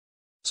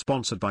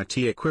Sponsored by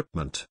T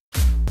Equipment.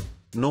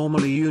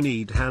 Normally you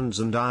need hands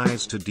and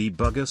eyes to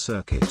debug a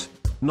circuit.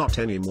 Not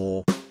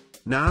anymore.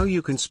 Now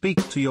you can speak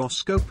to your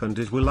scope and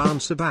it will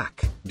answer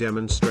back.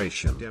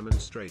 Demonstration.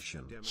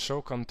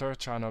 Show counter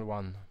channel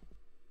 1.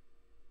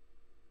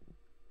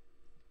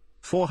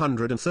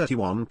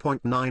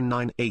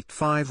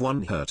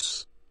 431.99851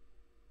 Hz.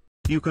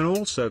 You can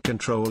also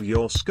control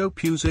your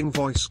scope using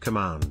voice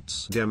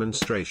commands.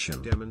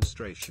 Demonstration.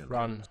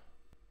 Run.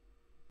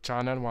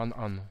 Channel 1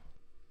 on.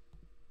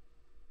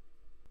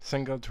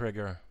 Single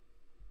trigger.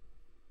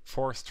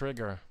 Force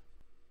trigger.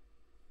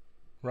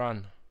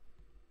 Run.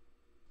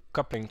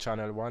 Coupling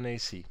channel 1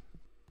 AC.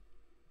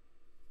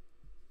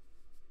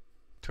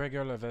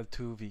 Trigger level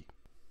 2V.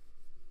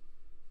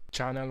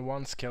 Channel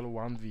 1 scale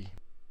 1V.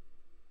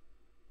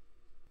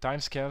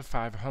 Time scale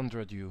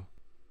 500U.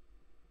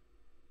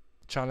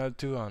 Channel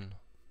 2 on.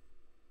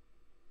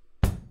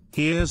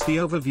 Here's the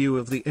overview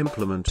of the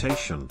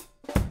implementation.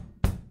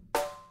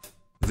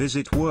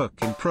 Visit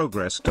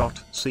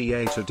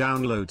workinprogress.ca to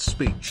download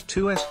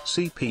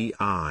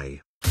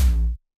speech2scpi.